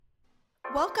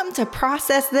Welcome to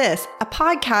Process This, a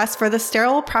podcast for the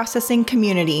sterile processing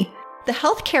community. The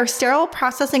Healthcare Sterile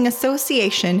Processing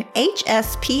Association,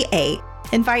 HSPA,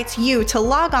 invites you to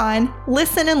log on,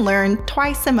 listen, and learn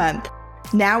twice a month.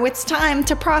 Now it's time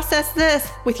to process this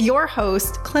with your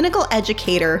host, clinical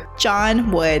educator,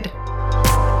 Jon Wood.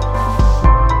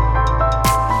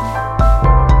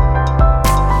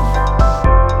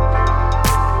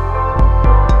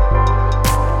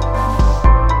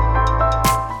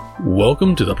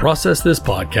 Welcome to the Process This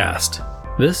podcast.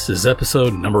 This is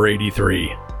episode number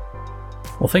 83.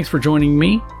 Well, thanks for joining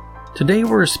me. Today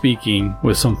we're speaking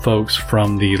with some folks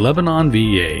from the Lebanon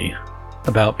VA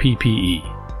about PPE.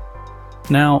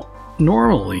 Now,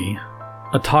 normally,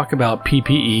 a talk about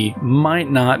PPE might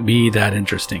not be that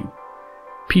interesting.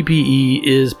 PPE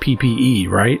is PPE,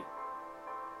 right?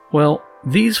 Well,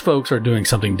 these folks are doing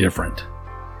something different.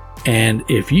 And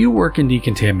if you work in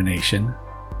decontamination,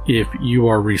 if you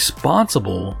are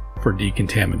responsible for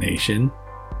decontamination,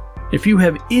 if you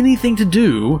have anything to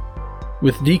do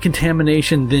with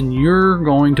decontamination, then you're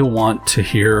going to want to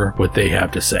hear what they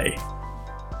have to say.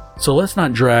 So let's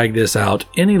not drag this out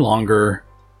any longer.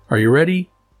 Are you ready?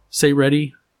 Say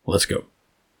ready. Let's go.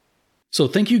 So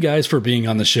thank you guys for being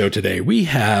on the show today. We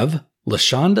have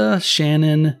LaShonda,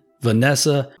 Shannon,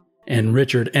 Vanessa, and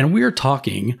Richard, and we're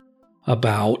talking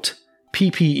about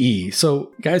PPE.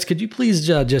 So guys, could you please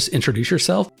just introduce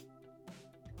yourself?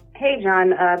 Hey, Jon.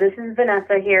 This is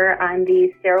Vanessa here. I'm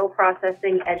the Sterile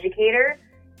Processing Educator.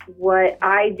 What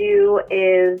I do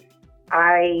is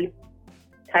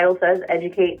title says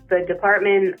educate the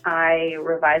department. I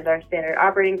revise our standard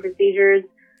operating procedures.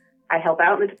 I help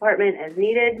out in the department as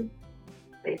needed.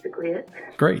 Basically it.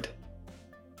 Great.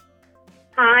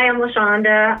 Hi, I'm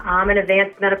LaShonda. I'm an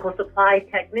advanced medical supply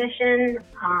technician.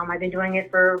 I've been doing it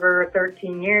for over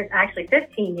 13 years, actually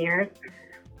 15 years.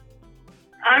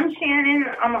 I'm Shannon.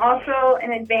 I'm also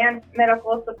an advanced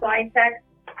medical supply tech.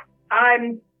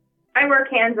 I work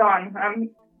hands-on. I'm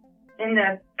in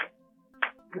the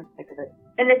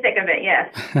thick of it,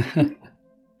 yes.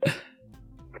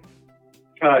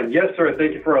 Yes, sir.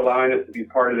 Thank you for allowing us to be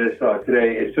part of this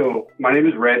today. So my name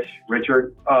is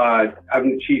Richard.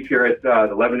 I'm the chief here at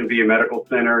the Lebanon VA Medical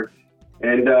Center.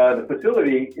 And the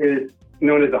facility is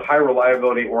known as a high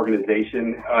reliability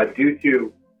organization due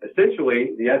to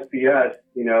essentially the SPS,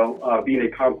 being a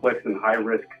complex and high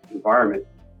risk environment.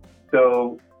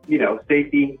 So,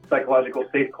 safety, psychological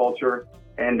safe culture,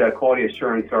 and quality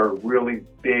assurance are really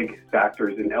big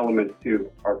factors and elements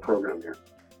to our program here.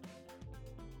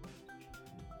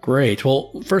 Great.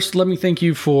 Well, first, let me thank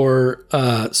you for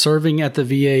serving at the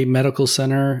VA Medical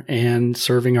Center and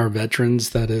serving our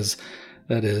veterans. That is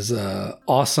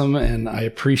awesome, and I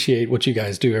appreciate what you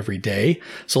guys do every day.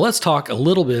 So let's talk a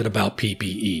little bit about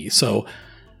PPE. So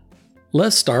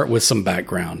let's start with some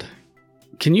background.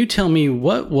 Can you tell me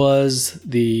what was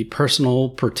the personal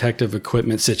protective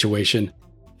equipment situation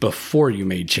before you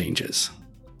made changes?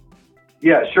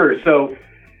 Yeah, sure. So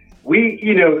we,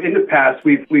 in the past,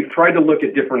 we've tried to look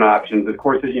at different options. Of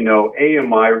course, as you know,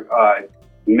 AMI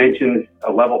mentions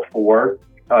a level 4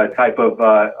 type of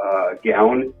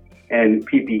gown and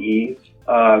PPE.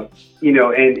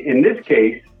 And in this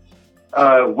case,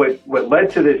 what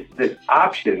led to this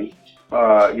option,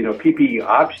 PPE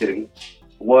option,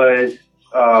 was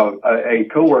a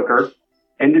coworker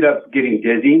ended up getting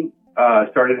dizzy,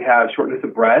 started to have shortness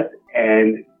of breath,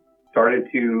 and started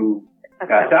to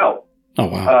pass out. Oh,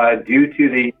 wow. Due to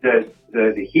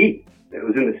the heat that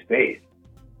was in the space.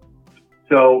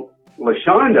 So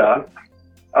LaShonda,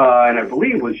 and I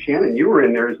believe it was Shannon, you were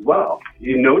in there as well.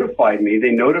 You notified me.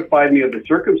 They notified me of the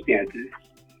circumstances.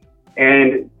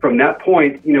 And from that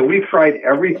point, we've tried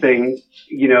everything,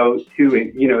 to,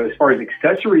 as far as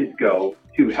accessories go,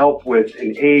 to help with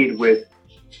and aid with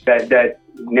that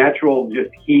natural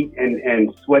just heat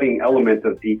and sweating element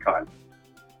of decon.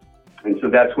 And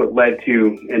so that's what led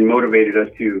to and motivated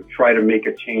us to try to make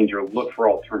a change or look for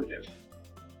alternatives.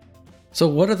 So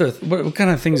what kind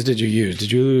of things did you use?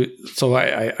 So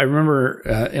I remember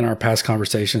in our past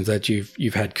conversations that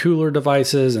you've had cooler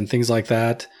devices and things like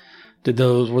that.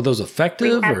 Were those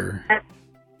effective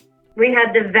We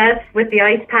had the vests with the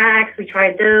ice packs. We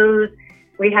tried those.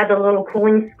 We had the little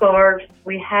cooling scarves.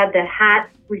 We had the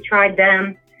hats. We tried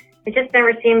them. It just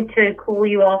never seemed to cool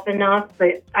you off enough.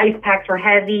 The ice packs were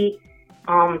heavy,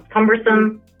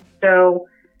 cumbersome. So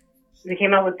we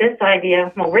came up with this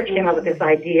idea. Well, Rich came up with this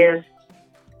idea.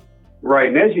 Right.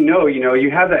 And as you know, you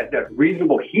have that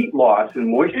reasonable heat loss and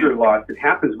moisture loss that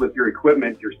happens with your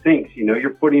equipment, your sinks.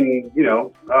 You're putting,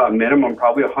 minimum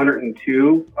probably 102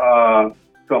 to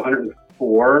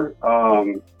 104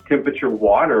 temperature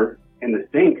water in the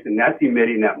sinks, and that's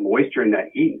emitting that moisture and that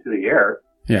heat into the air.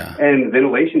 Yeah. And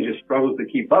ventilation just struggles to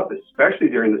keep up, especially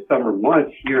during the summer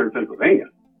months here in Pennsylvania.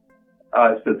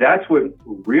 So that's what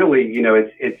really,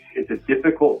 it's a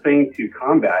difficult thing to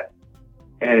combat.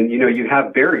 And, you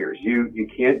have barriers. You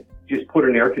can't just put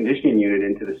an air conditioning unit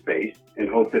into the space and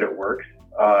hope that it works.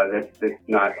 That's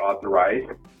not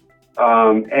authorized.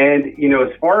 And,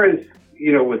 as far as,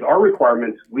 with our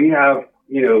requirements, we have,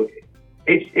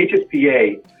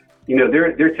 HSPA,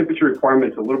 their temperature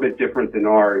requirements are a little bit different than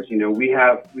ours.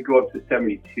 We go up to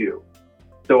 72.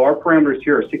 So our parameters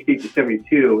here are 68 to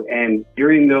 72. And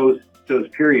during those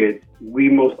periods, we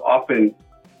most often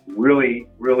really,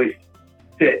 really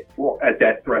sit at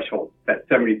that threshold, that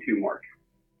 72 mark.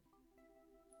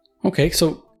 Okay.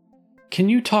 So can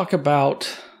you talk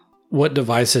about what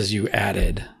devices you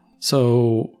added?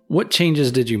 So what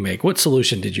changes did you make? What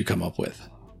solution did you come up with?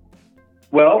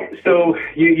 Well, so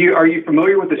are you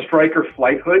familiar with the Stryker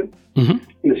flight hood?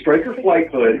 Mm-hmm. The Stryker flight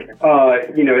hood,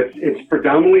 it's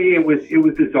predominantly it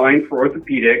was designed for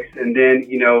orthopedics, and then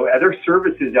other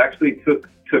services actually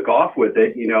took off with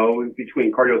it.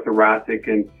 Between cardiothoracic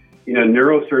and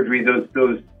neurosurgery,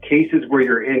 those cases where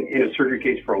you're in a surgery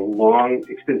case for a long,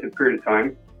 extensive period of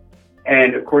time.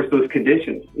 And of course, those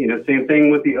conditions, same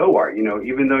thing with the OR,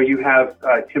 even though you have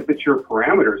temperature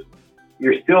parameters,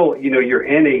 you're still, you're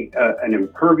in an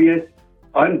impervious,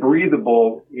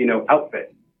 unbreathable,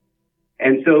 outfit.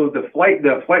 And so the flight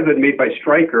hood made by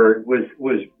Stryker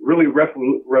was really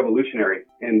revolutionary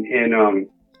in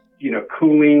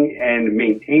cooling and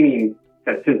maintaining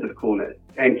that sense of coolness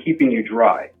and keeping you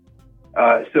dry.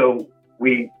 So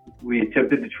we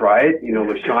attempted to try it.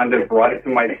 LaShonda brought it to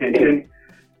my attention.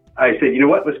 I said,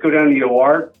 let's go down to the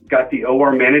OR. Got the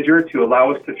OR manager to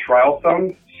allow us to trial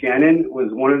some. Shannon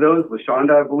was one of those,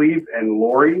 LaShonda, I believe, and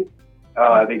Lori.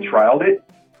 They trialed it.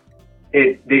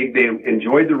 They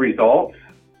enjoyed the results.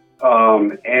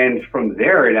 And from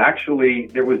there,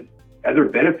 there was other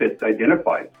benefits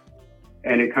identified.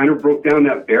 And it kind of broke down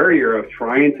that barrier of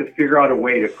trying to figure out a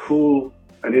way to cool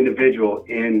an individual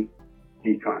in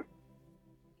decon.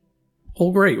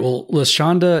 Well, great. Well,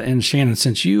 LaShonda and Shannon,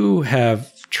 since you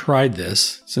have tried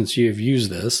this, since you have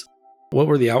used this, what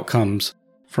were the outcomes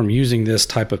from using this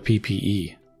type of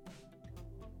PPE?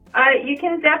 You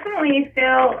can definitely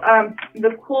feel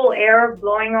the cool air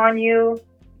blowing on you.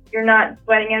 You're not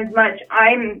sweating as much.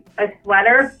 I'm a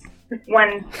sweater.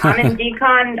 When I'm in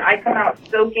decon, I come out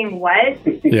soaking wet.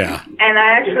 Yeah.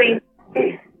 And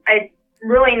it's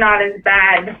really not as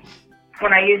bad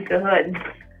when I use the hood.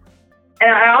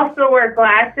 And I also wear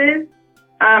glasses,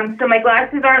 so my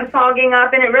glasses aren't fogging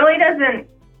up, and it really doesn't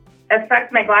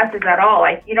affect my glasses at all.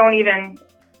 Like, you don't even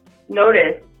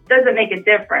notice. It doesn't make a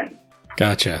difference.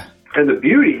 Gotcha. And the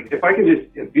beauty,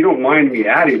 if you don't mind me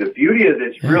adding, the beauty of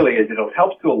this really is it'll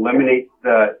help to eliminate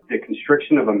the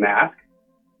constriction of a mask,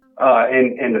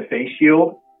 and the face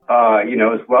shield,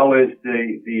 as well as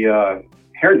the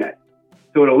hairnet.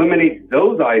 So it eliminates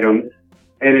those items,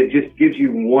 and it just gives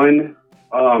you one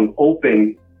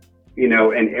open,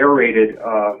 and aerated,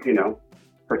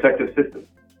 protective system.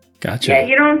 Gotcha. Yeah,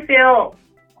 you don't feel,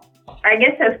 I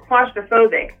guess, as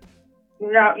claustrophobic.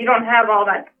 You don't have all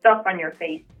that stuff on your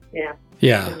face. Yeah.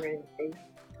 Yeah.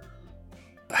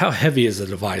 How heavy is the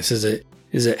device? Is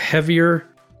it heavier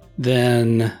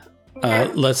than,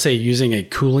 let's say, using a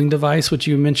cooling device, which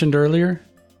you mentioned earlier?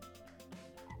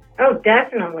 Oh,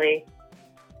 definitely.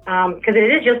 Because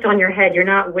it is just on your head. You're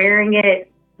not wearing it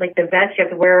like the vest you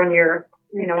have to wear on your,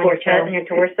 on your chest and your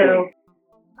torso.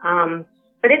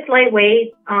 But it's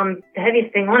lightweight. The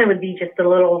heaviest thing on it would be just a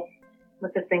little,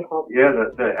 what's this thing called? Yeah,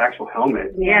 the actual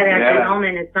helmet. Yeah, the actual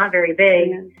helmet. It's not very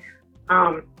big.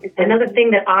 Another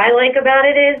thing that I like about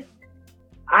it is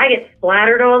I get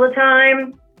splattered all the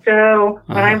time. So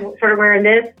when I'm sort of wearing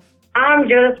this, I'm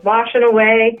just washing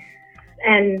away,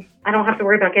 and I don't have to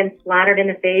worry about getting splattered in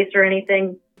the face or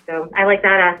anything. So I like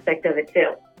that aspect of it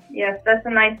too. Yes, that's a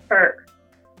nice perk.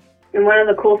 And one of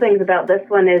the cool things about this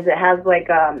one is it has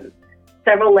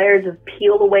several layers of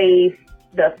peel away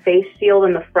the face shield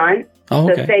in the front. Oh,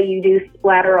 okay. So say you do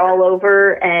splatter all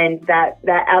over, and that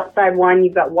outside one,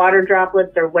 you've got water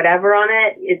droplets or whatever on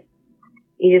it.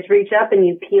 You just reach up and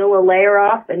you peel a layer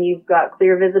off, and you've got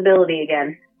clear visibility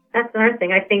again. That's another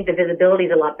thing. I think the visibility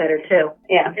is a lot better too.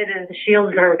 Yeah, it is. The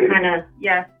shields are kind of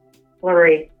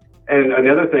blurry. And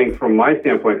another thing from my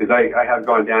standpoint, because I have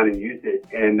gone down and used it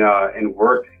and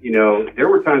worked, there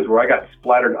were times where I got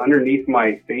splattered underneath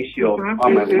my face shield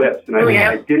on my lips, and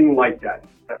I didn't like that.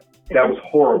 That was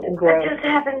horrible. That just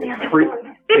happened the other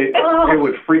day. It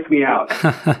would freak me out.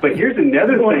 But here's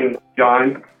another thing,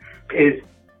 John, is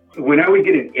when I would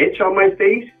get an itch on my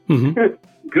face,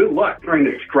 good luck trying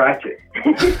to scratch it,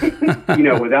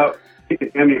 without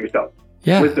contaminating yourself.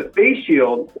 Yeah. With the face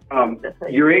shield, or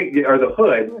the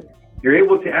hood, you're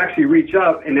able to actually reach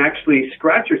up and actually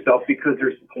scratch yourself because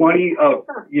there's plenty of,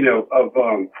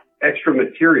 extra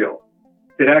material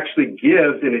that actually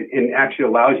gives and actually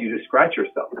allows you to scratch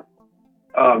yourself.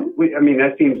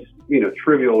 That seems,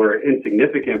 trivial or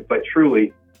insignificant, but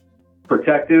truly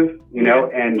protective, and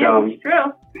it's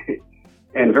true.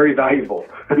 and very valuable.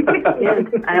 And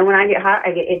when I get hot,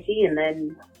 I get itchy, and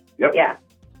then yeah.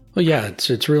 Well, yeah,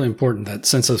 it's really important, that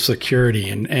sense of security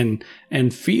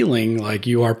and feeling like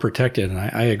you are protected, and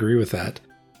I agree with that.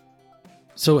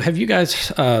 So, have you guys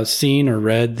seen or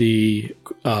read the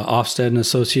Ofsted and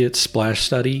Associates splash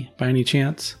study by any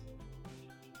chance?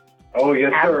 Oh,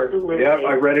 yes, Absolutely. sir. Yeah,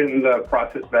 I read it in the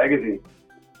Process magazine.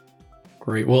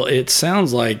 Great. Well, it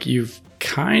sounds like you've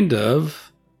kind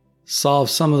of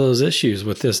solved some of those issues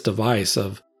with this device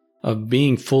of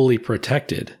being fully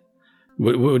protected.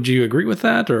 Would you agree with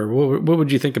that, or what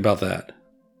would you think about that?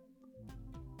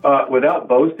 Without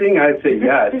boasting, I'd say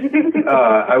yes.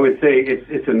 I would say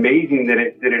it's amazing that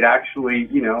it actually,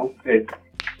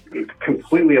 it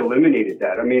completely eliminated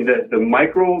that. I mean, the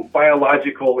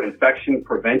microbiological infection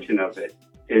prevention of it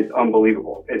is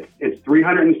unbelievable. It's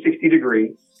 360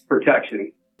 degree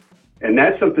protection, and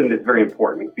that's something that's very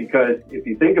important, because if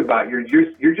you think about it,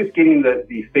 you're just getting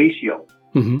the face shield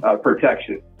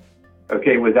protection.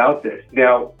 Okay, without this.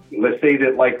 Now, let's say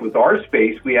that, like with our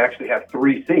space, we actually have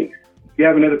 3 sinks. If you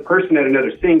have another person at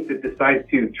another sink that decides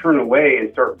to turn away and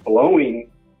start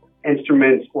blowing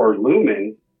instruments or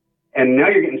lumen, and now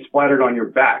you're getting splattered on your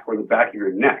back or the back of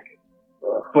your neck.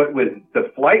 But with the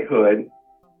flight hood,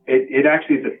 it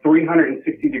actually is a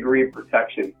 360 degree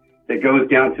protection that goes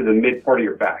down to the mid part of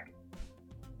your back,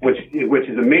 which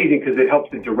is amazing, because it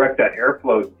helps to direct that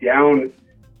airflow down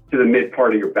to the mid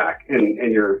part of your back and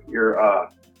your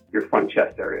front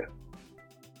chest area.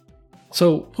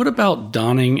 So what about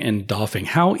donning and doffing?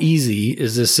 How easy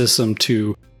is this system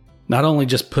to not only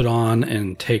just put on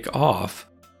and take off,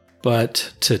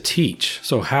 but to teach?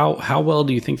 So how well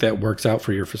do you think that works out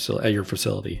for your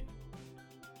facility?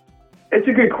 It's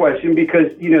a good question,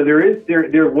 because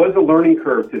there was a learning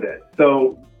curve to this.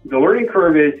 So the learning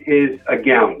curve is a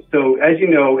gown. So as you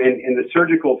know, in the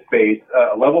surgical space,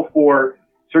 a level 4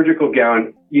 surgical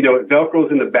gown, it velcros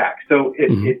in the back. So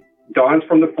it dons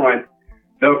from the front,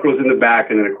 velcros in the back,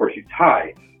 and then of course you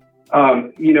tie.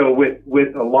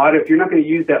 With a lot of, if you're not going to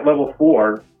use that level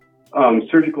 4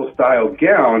 surgical style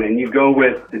gown, and you go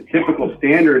with the typical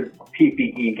standard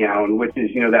PPE gown, which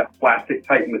is, that plastic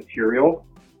type material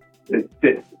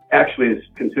that actually is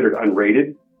considered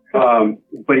unrated.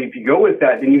 But if you go with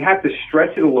that, then you have to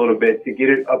stretch it a little bit to get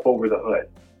it up over the hood.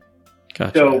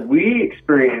 Gotcha. So we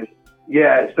experienced,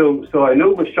 so I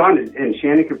know LaShonda and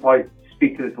Shannon could probably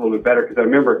speak to this a little bit better, because I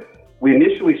remember we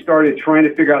initially started trying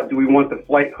to figure out, do we want the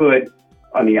flight hood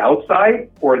on the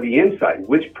outside or the inside?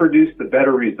 Which produced the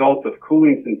better result of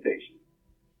cooling sensation?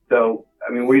 So,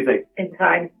 what do you think?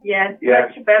 Inside. Yeah,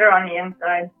 it's much better on the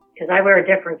inside. Because I wear a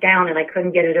different gown and I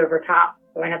couldn't get it over top,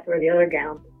 so I have to wear the other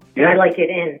gown. Yeah. I like it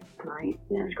in my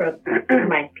scrub,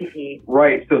 my PPE.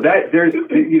 Right. So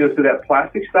that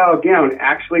plastic style gown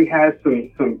actually has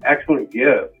some excellent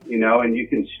give, and you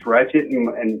can stretch it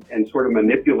and sort of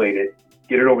manipulate it,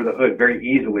 get it over the hood very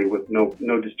easily with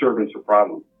no disturbance or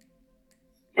problem.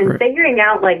 And figuring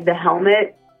out like the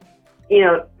helmet,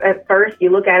 at first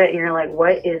you look at it and you're like,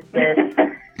 what is this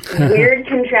weird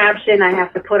contraption I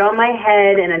have to put on my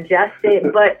head and adjust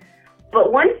it?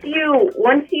 But once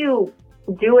you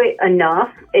do it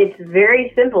enough, it's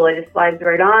very simple. It just slides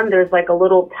right on. There's like a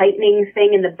little tightening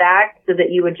thing in the back so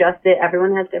that you adjust it.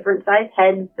 Everyone has different size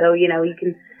heads, so you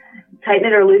can tighten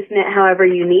it or loosen it however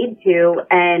you need to,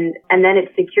 and then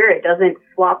it's secure. It doesn't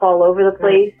flop all over the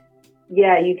place.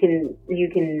 Yeah, you can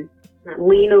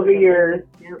lean over your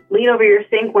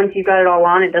sink once you've got it all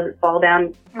on. It doesn't fall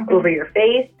down over your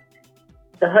face.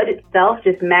 The hood itself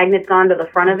just magnets onto the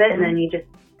front of it, and then you just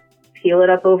peel it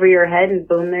up over your head, and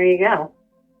boom, there you go.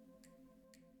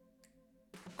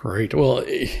 Great. Well,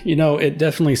 it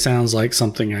definitely sounds like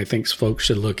something I think folks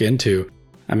should look into.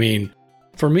 I mean,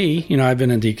 for me, I've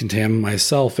been in decontam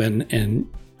myself, and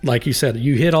like you said,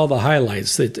 you hit all the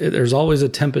highlights. There's always a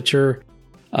temperature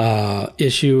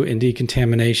issue in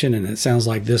decontamination, and it sounds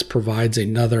like this provides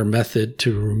another method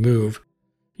to remove,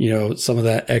 some of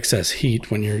that excess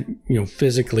heat when you're,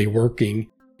 physically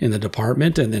working in the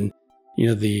department, and then,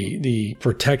 the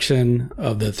protection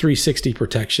of the 360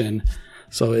 protection.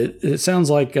 So it sounds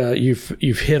like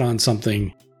you've hit on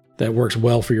something that works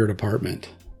well for your department.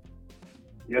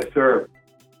 Yes, sir.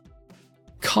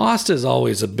 Cost is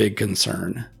always a big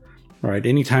concern, right?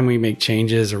 Anytime we make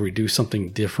changes or we do something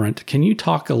different, can you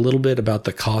talk a little bit about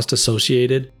the cost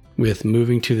associated with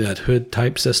moving to that hood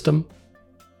type system?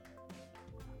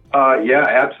 Yeah,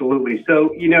 absolutely.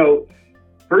 So,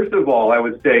 first of all, I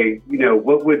would say,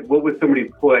 what would somebody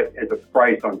put as a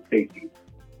price on safety?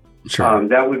 Sure.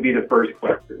 That would be the first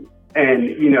question.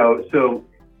 And, so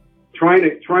trying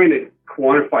to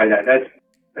quantify that's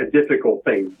a difficult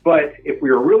thing. But if we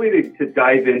were really to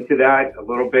dive into that a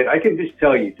little bit, I can just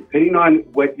tell you, depending on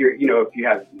what if you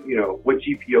have, what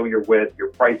GPO you're with, your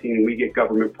pricing, and we get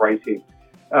government pricing,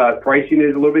 pricing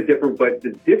is a little bit different, but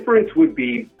the difference would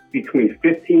be between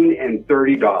 $15 and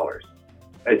 $30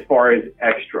 as far as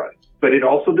extras. But it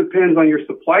also depends on your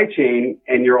supply chain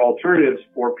and your alternatives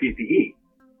for PPE.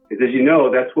 Because as you know,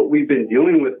 that's what we've been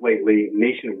dealing with lately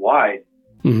nationwide,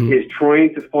 is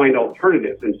trying to find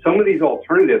alternatives. And some of these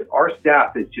alternatives, our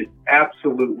staff is just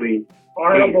absolutely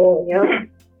horrible. Yeah.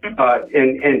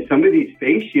 And some of these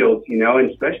face shields,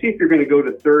 and especially if you're going to go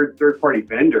to third-party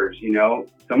vendors,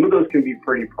 some of those can be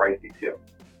pretty pricey too.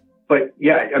 But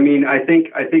yeah, I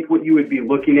think what you would be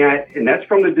looking at, and that's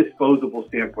from the disposable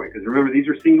standpoint, because remember, these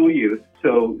are single use.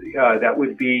 So that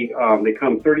would be, they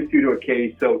come 32 to a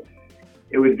case. So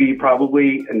it would be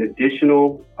probably an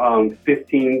additional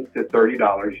 $15 to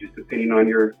 $30, just depending on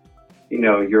your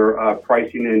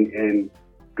pricing and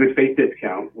good faith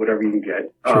discount, whatever you can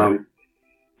get. Sure.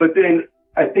 But then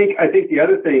I think the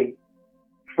other thing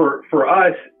for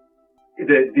us,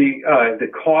 the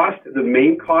cost, the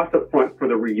main cost up front for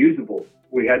the reusables,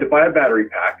 we had to buy a battery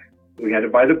pack. We had to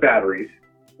buy the batteries.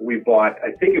 We bought,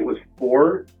 I think it was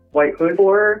 4 flight hoods.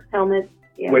 4 helmets.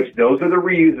 Yeah. Which those are the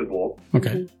reusable.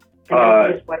 Okay.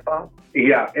 And just wipe off.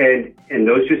 Yeah, and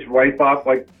those just wipe off,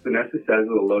 like Vanessa says,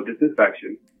 with a low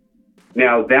disinfection.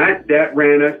 Now that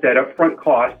ran us, that upfront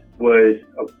cost was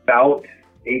about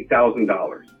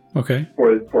 $8,000. Okay.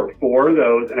 For 4 of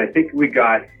those, and I think we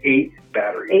got 8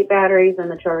 batteries. 8 batteries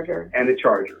and the charger.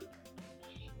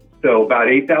 So about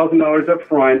 $8,000 up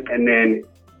front, and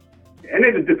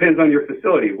it depends on your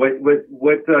facility.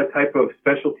 What type of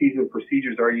specialties and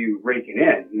procedures are you raking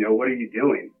in? What are you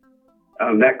doing?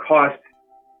 That cost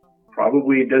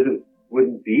probably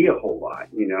wouldn't be a whole lot,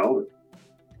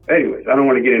 Anyways, I don't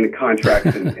want to get into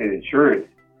contracts and insurance,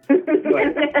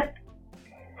 but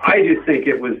I just think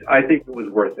it was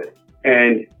worth it.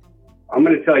 And I'm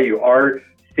going to tell you, our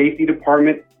safety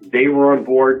department, they were on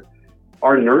board.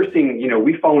 Our nursing,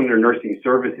 we fall under nursing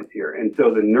services here. And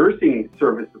so the nursing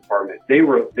service department, they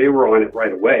were on it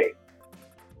right away.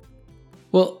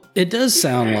 Well, it does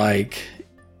sound like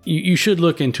you should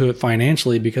look into it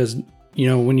financially because,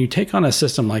 when you take on a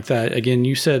system like that, again,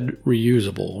 you said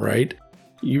reusable, right?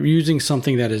 You're using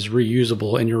something that is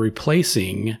reusable and you're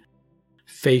replacing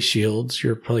face shields,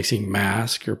 you're replacing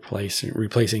masks, you're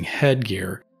replacing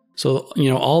headgear. So,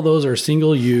 all those are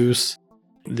single use.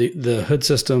 The hood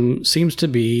system seems to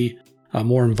be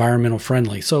more environmental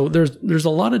friendly. So there's a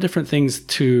lot of different things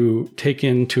to take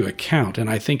into account. And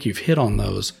I think you've hit on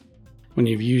those when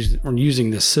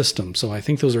using this system. So I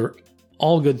think those are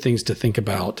all good things to think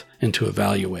about and to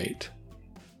evaluate.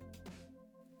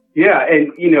 Yeah,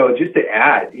 and just to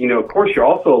add, of course, you're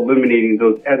also eliminating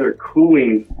those other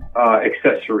cooling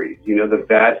accessories. The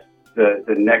vest,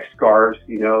 the neck scarves.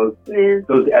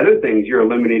 Those other things, you're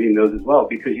eliminating those as well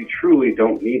because you truly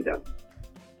don't need them.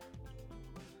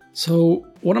 So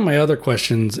one of my other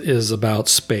questions is about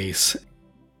space.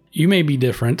 You may be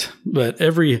different, but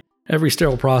every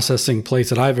sterile processing place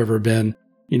that I've ever been,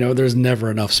 there's never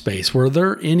enough space. Were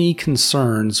there any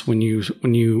concerns when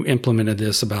you implemented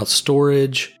this about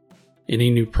storage? Any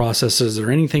new processes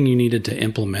or anything you needed to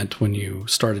implement when you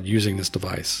started using this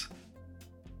device?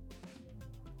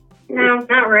 No,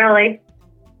 not really.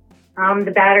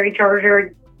 The battery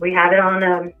charger, we have it on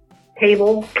a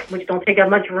table, which don't take up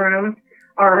much room.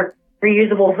 Our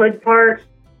reusable hood parts,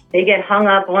 they get hung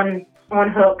up on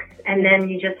hooks, and then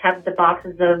you just have the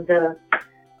boxes of the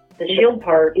shield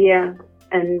part. Yeah,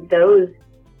 and those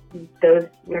they're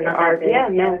not hard. Yeah,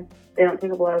 no, they don't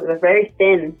take up a lot. They're very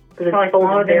thin. It's probably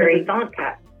smaller than the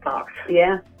Decontamination box.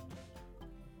 Yeah.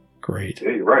 Great.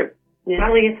 Yeah, you're right. Yeah.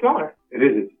 Probably get smaller. It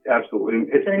is. It's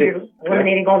absolutely. So then you're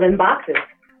eliminating all them boxes.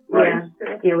 Right.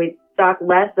 Yeah. We stock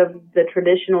less of the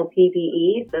traditional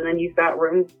PPE, so then you've got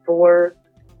room for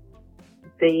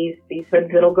these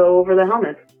hoods that'll go over the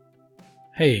helmets.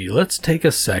 Hey, let's take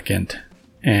a second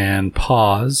and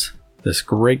pause this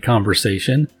great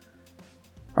conversation.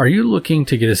 Are you looking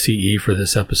to get a CE for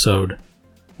this episode?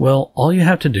 Well, all you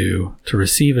have to do to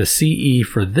receive a CE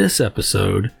for this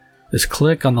episode is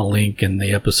click on the link in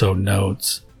the episode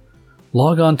notes.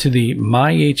 log on to the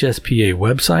MyHSPA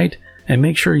website and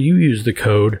make sure you use the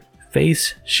code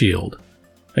FACESHIELD.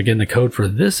 Again, the code for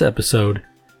this episode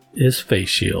is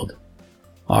FACESHIELD.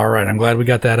 All right, I'm glad we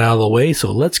got that out of the way,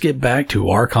 so let's get back to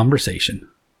our conversation.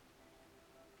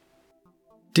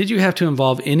 Did you have to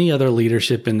involve any other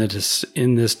leadership in this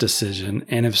decision?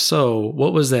 And if so,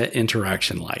 what was that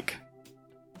interaction like?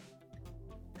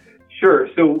 Sure.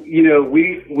 So,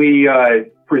 we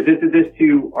presented this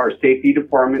to our safety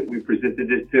department. We presented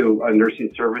this to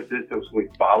nursing services. So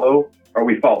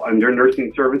we fall under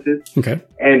nursing services. Okay.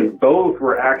 And both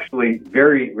were actually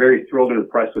very, very thrilled and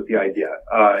impressed with the idea.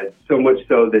 So much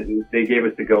so that they gave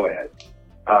us the go-ahead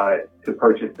to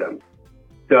purchase them.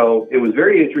 So it was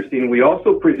very interesting. We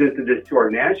also presented this to our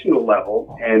national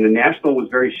level, and the national was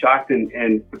very shocked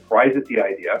and surprised at the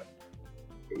idea.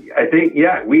 I think,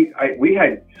 we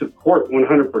had support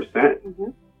 100%.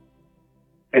 Mm-hmm.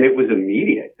 And it was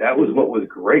immediate. That was what was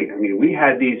great. I mean, we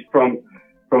had these from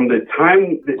the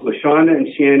time that LaShonda and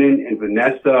Shannon and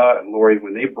Vanessa and Lori,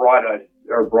 when they brought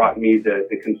me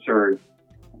the concern,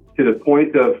 to the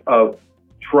point of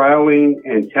trialing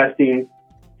and testing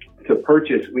to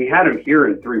purchase, we had them here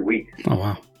in 3 weeks. Oh,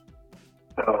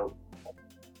 wow.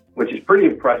 Which is pretty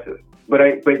impressive.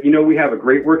 But we have a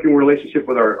great working relationship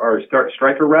with our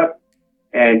striker rep,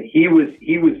 and he was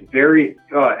very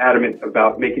adamant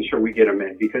about making sure we get them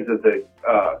in because of the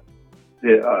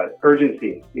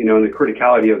urgency, and the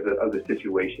criticality of the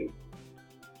situation.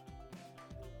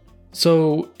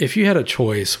 So, if you had a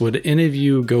choice, would any of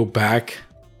you go back?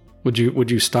 Would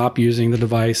you stop using the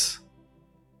device?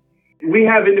 We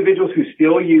have individuals who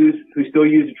still use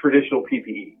the traditional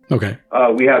PPE. Okay.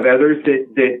 We have others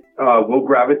that will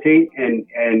gravitate and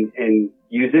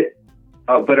use it.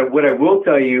 But what I will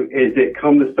tell you is that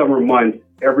come the summer months,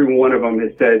 every one of them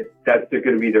has said that's going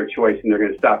to be their choice, and they're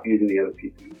going to stop using the other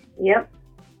PPE. Yep.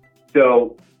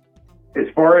 So, as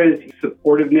far as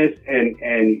supportiveness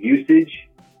and usage,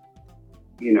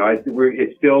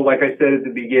 it's still, like I said at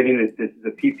the beginning, this is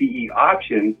a PPE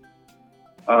option.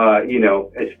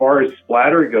 As far as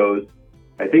splatter goes,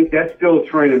 I think that's still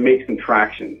trying to make some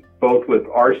traction, both with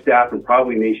our staff and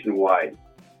probably nationwide.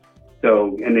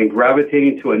 So, and then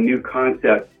gravitating to a new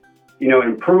concept,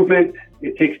 improvement,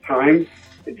 it takes time,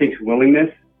 it takes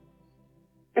willingness.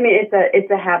 I mean,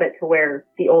 it's a habit to wear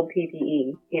the old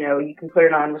PPE. You can put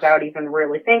it on without even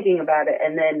really thinking about it.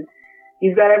 And then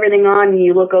you've got everything on and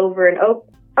you look over and, oh,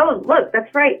 look,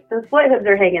 that's right. Those flight hoods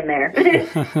are hanging there.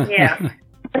 Yeah.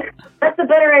 That's a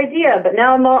better idea, but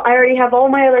now I already have all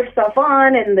my other stuff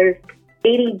on, and there's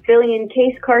 80 billion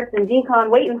case carts and decon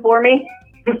waiting for me.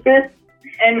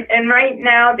 and right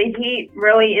now the heat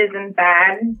really isn't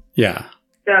bad. Yeah.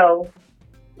 So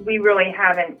we really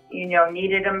haven't,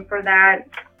 needed them for that.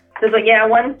 So,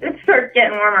 once it starts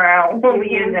getting warmer out, we'll be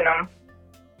using them.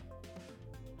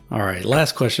 All right,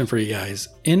 last question for you guys.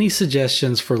 Any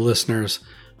suggestions for listeners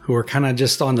who are kind of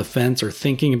just on the fence or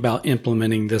thinking about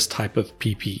implementing this type of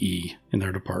PPE in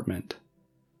their department?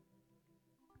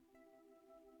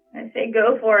 I say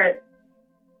go for it.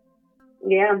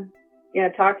 Yeah. Yeah,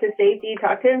 talk to safety,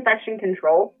 talk to infection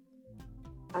control.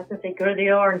 I was going to say go to the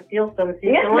OR and steal some.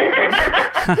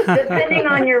 Depending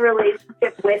on your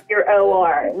relationship with your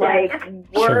OR.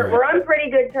 We're on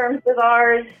pretty good terms with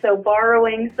ours, so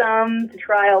borrowing some to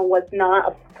trial was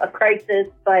not a crisis,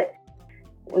 but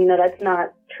we know that's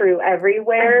not true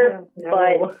everywhere.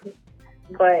 No.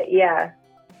 But yeah.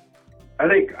 I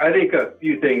think a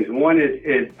few things. One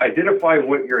is identify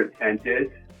what your intent is.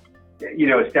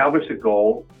 Establish a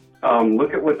goal.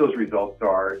 Look at what those results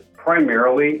are.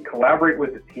 Primarily, collaborate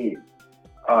with the team.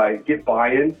 Get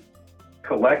buy-in.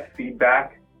 Collect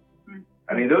feedback.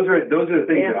 I mean, those are the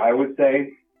things that I would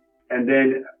say. And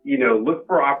then, look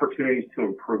for opportunities to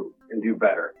improve and do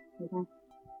better. Mm-hmm.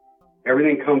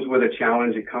 Everything comes with a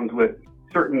challenge. It comes with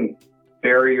certain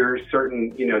barriers, certain,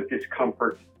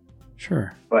 discomfort.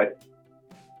 Sure. But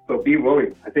be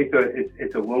willing. I think that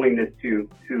it's a willingness to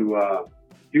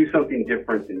do something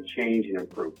different and change and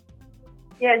improve.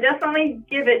 Yeah, definitely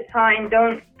give it time.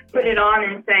 Don't put it on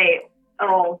and say,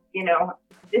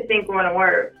 this ain't going to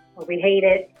work. Well, we hate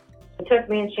it. It took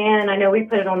me and Shannon, I know we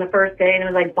put it on the first day and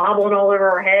it was bobbling all over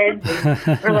our heads.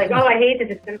 We're like, I hate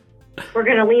this. We're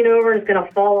going to lean over and it's going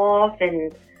to fall off.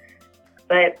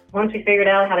 But once we figured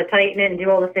out how to tighten it and do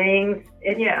all the things,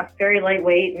 it's very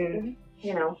lightweight and,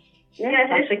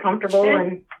 it's actually comfortable.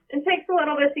 And it takes a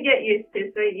little bit to get used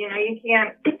to. So, you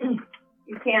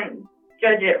can't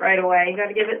judge it right away. You got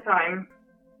to give it time.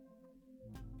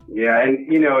 Yeah. And,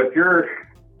 if you're,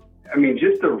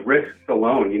 just the risks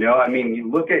alone,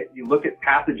 you look at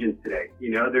pathogens today,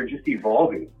 they're just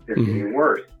evolving. They're getting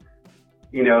worse.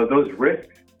 those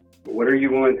risks, what are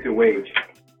you willing to wage?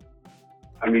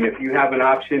 I mean, if you have an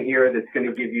option here that's going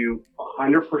to give you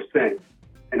 100%,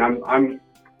 and I'm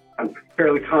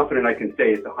fairly confident I can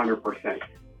say it's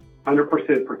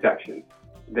 100% protection,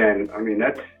 then, I mean,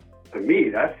 that's, to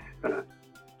me,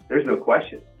 there's no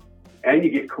question. And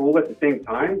you get cool at the same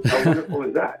time. How wonderful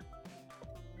is that?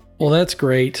 Well, that's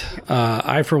great.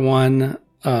 I, for one,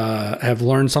 have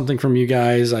learned something from you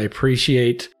guys. I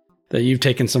appreciate that you've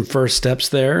taken some first steps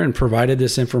there and provided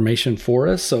this information for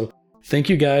us. So thank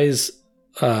you guys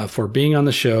for being on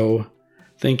the show.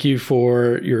 Thank you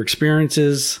for your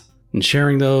experiences and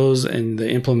sharing those and the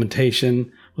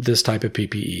implementation with this type of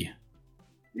PPE.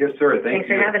 Yes, sir. Thanks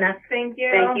for having us. Thank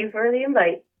you. Thank you for the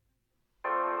invite.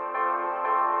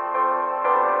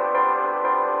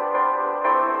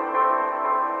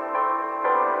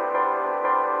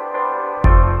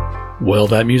 Well,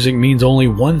 that music means only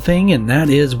one thing, and that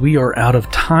is we are out of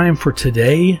time for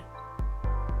today.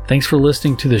 Thanks for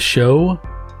listening to the show.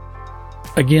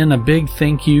 Again, a big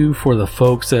thank you for the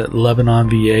folks at Lebanon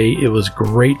VA. It was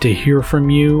great to hear from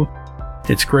you.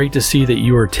 It's great to see that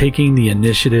you are taking the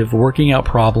initiative, working out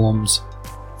problems,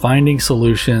 finding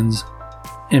solutions,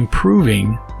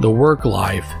 improving the work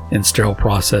life in sterile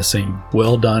processing.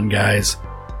 Well done, guys.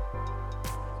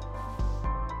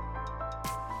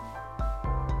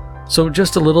 So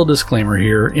just a little disclaimer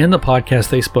here. In the podcast,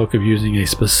 they spoke of using a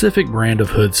specific brand of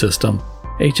hood system.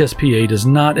 HSPA does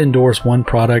not endorse one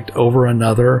product over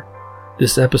another.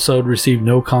 This episode received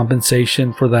no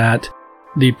compensation for that.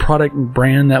 The product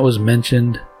brand that was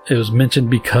mentioned, it was mentioned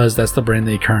because that's the brand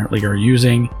they currently are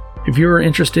using. If you are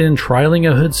interested in trialing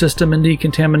a hood system in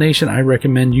decontamination, I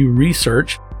recommend you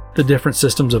research the different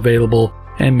systems available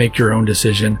and make your own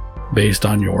decision based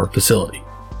on your facility.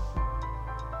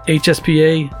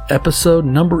 HSPA episode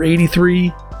number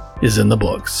 83 is in the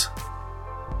books.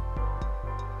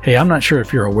 Hey, I'm not sure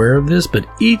if you're aware of this, but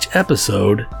each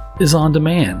episode is on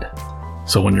demand.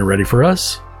 So when you're ready for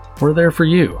us, we're there for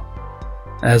you.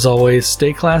 As always,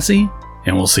 stay classy,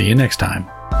 and we'll see you next time.